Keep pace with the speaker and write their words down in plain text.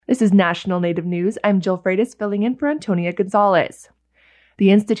This is National Native News. I'm Jill Freitas, filling in for Antonia Gonzalez. The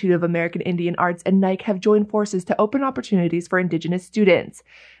Institute of American Indian Arts and NIKE have joined forces to open opportunities for Indigenous students.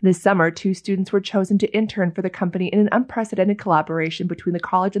 This summer, 2 students were chosen to intern for the company in an unprecedented collaboration between the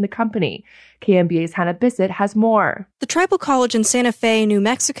college and the company. KMBA's Hannah Bissett has more. The Tribal College in Santa Fe, New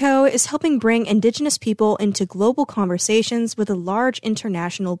Mexico, is helping bring Indigenous people into global conversations with large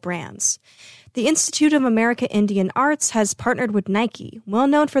international brands. The Institute of American Indian Arts has partnered with Nike, well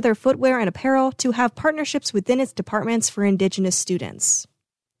known for their footwear and apparel, to have partnerships within its departments for Indigenous students.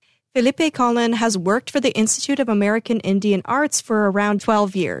 Felipe Collin has worked for the Institute of American Indian Arts for around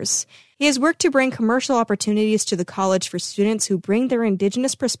 12 years. He has worked to bring commercial opportunities to the college for students who bring their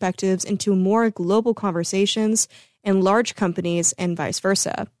Indigenous perspectives into more global conversations in large companies and vice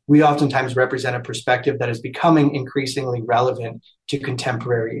versa. We oftentimes represent a perspective that is becoming increasingly relevant to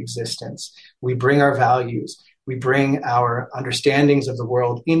contemporary existence. We bring our values, we bring our understandings of the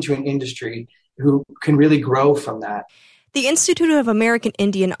world into an industry who can really grow from that. The Institute of American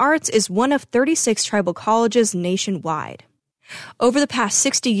Indian Arts is one of 36 tribal colleges nationwide. Over the past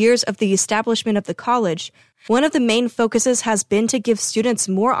 60 years of the establishment of the college, one of the main focuses has been to give students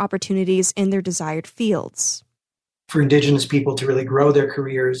more opportunities in their desired fields. For Indigenous people to really grow their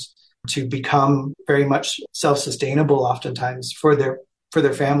careers, to become very much self-sustainable oftentimes for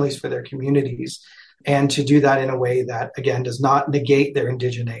their families, for their communities, and to do that in a way that, again, does not negate their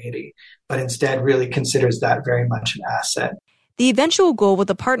indigeneity, but instead really considers that very much an asset. The eventual goal with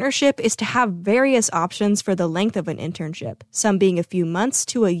the partnership is to have various options for the length of an internship, some being a few months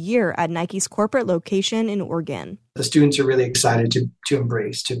to a year at Nike's corporate location in Oregon. The students are really excited to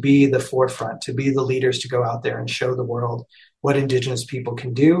embrace, to be the forefront, to be the leaders, to go out there and show the world what Indigenous people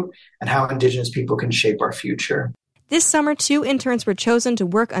can do and how Indigenous people can shape our future. This summer, 2 interns were chosen to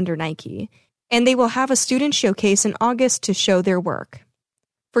work under Nike, and they will have a student showcase in August to show their work.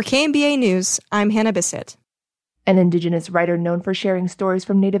 For KMBA News, I'm Hannah Bissett. An Indigenous writer known for sharing stories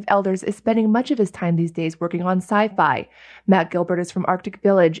from Native elders is spending much of his time these days working on sci-fi. Matt Gilbert is from Arctic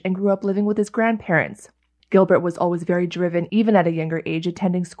Village and grew up living with his grandparents. Gilbert was always very driven, even at a younger age,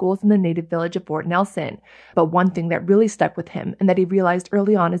 attending schools in the Native village of Fort Nelson. But one thing that really stuck with him and that he realized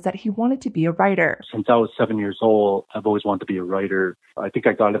early on is that he wanted to be a writer. Since I was 7 years old, I've always wanted to be a writer. I think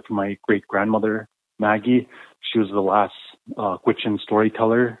I got it from my great-grandmother, Maggie. She was the last Gwich'in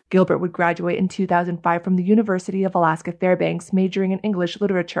storyteller. Gilbert would graduate in 2005 from the University of Alaska Fairbanks, majoring in English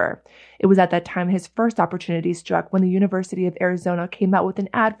literature. It was at that time his first opportunity struck when the University of Arizona came out with an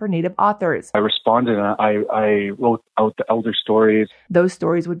ad for Native authors. I responded and I wrote out the elder stories. Those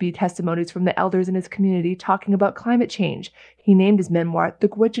stories would be testimonies from the elders in his community talking about climate change. He named his memoir The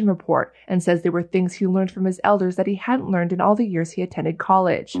Gwich'in Report and says they were things he learned from his elders that he hadn't learned in all the years he attended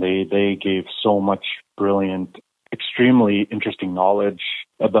college. They gave so much brilliant, extremely interesting knowledge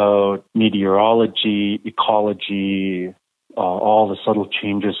about meteorology, ecology, all the subtle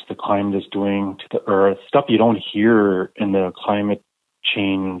changes the climate is doing to the earth, stuff you don't hear in the climate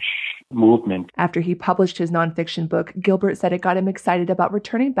change movement. After he published his nonfiction book, Gilbert said it got him excited about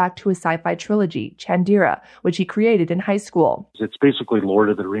returning back to his sci-fi trilogy, Chandira, which he created in high school. It's basically Lord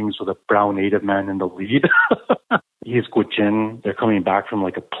of the Rings with a brown native man in the lead. He's Gwich'in. They're coming back from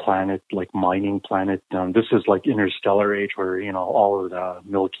like a planet, like mining planet. This is like interstellar age where, you know, all of the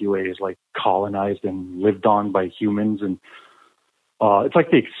Milky Way is like colonized and lived on by humans. And it's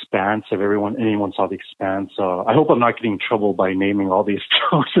like The Expanse. If anyone saw The Expanse. I hope I'm not getting in trouble by naming all these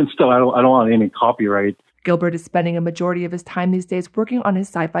shows and stuff. I don't want any copyright. Gilbert is spending a majority of his time these days working on his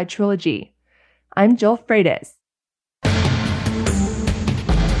sci-fi trilogy. I'm Jill Freitas.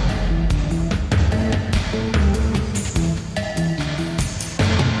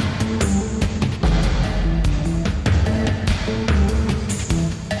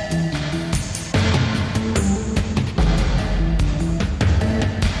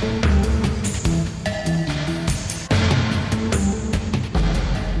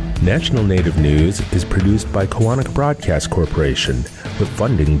 National Native News is produced by Koahnic Broadcast Corporation with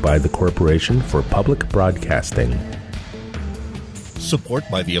funding by the Corporation for Public Broadcasting. Support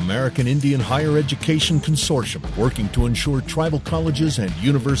by the American Indian Higher Education Consortium, working to ensure tribal colleges and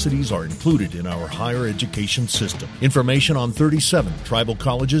universities are included in our higher education system. Information on 37 tribal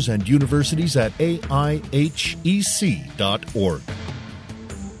colleges and universities at aihec.org.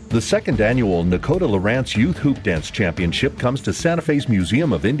 The second annual Nakota Lawrence Youth Hoop Dance Championship comes to Santa Fe's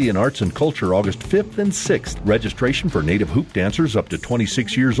Museum of Indian Arts and Culture August 5th and 6th. Registration for native hoop dancers up to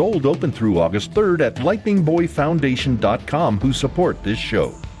 26 years old open through August 3rd at lightningboyfoundation.com, who support this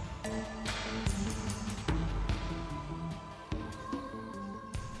show.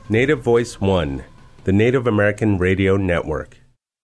 Native Voice One, the Native American Radio Network.